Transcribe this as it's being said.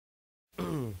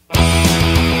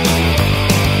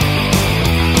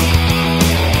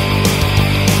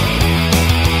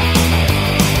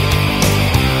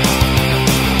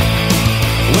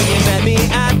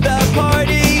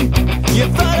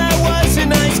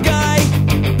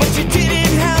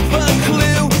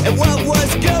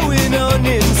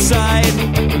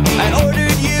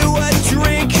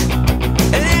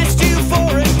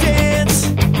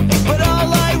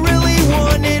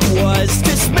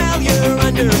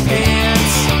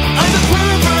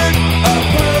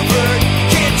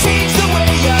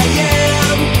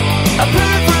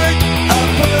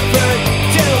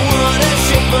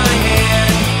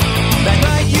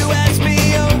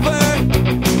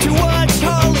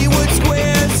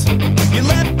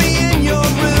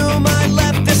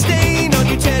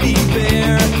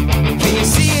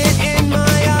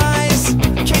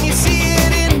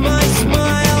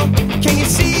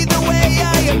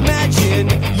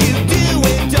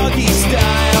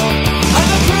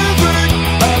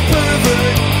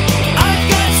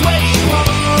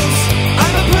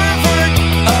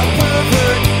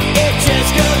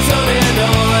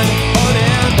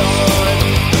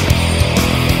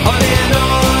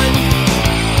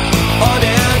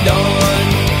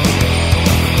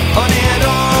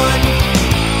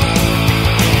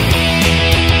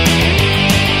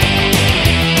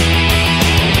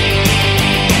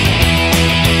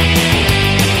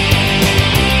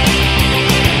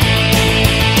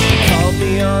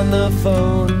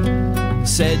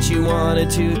said you wanted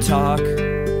to talk,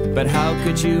 but how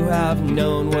could you have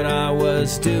known what I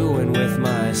was doing with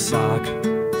my sock?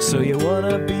 So you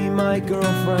wanna be my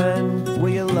girlfriend? Will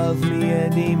you love me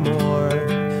anymore?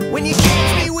 When you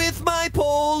catch me with my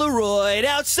Polaroid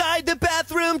outside the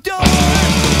bathroom door.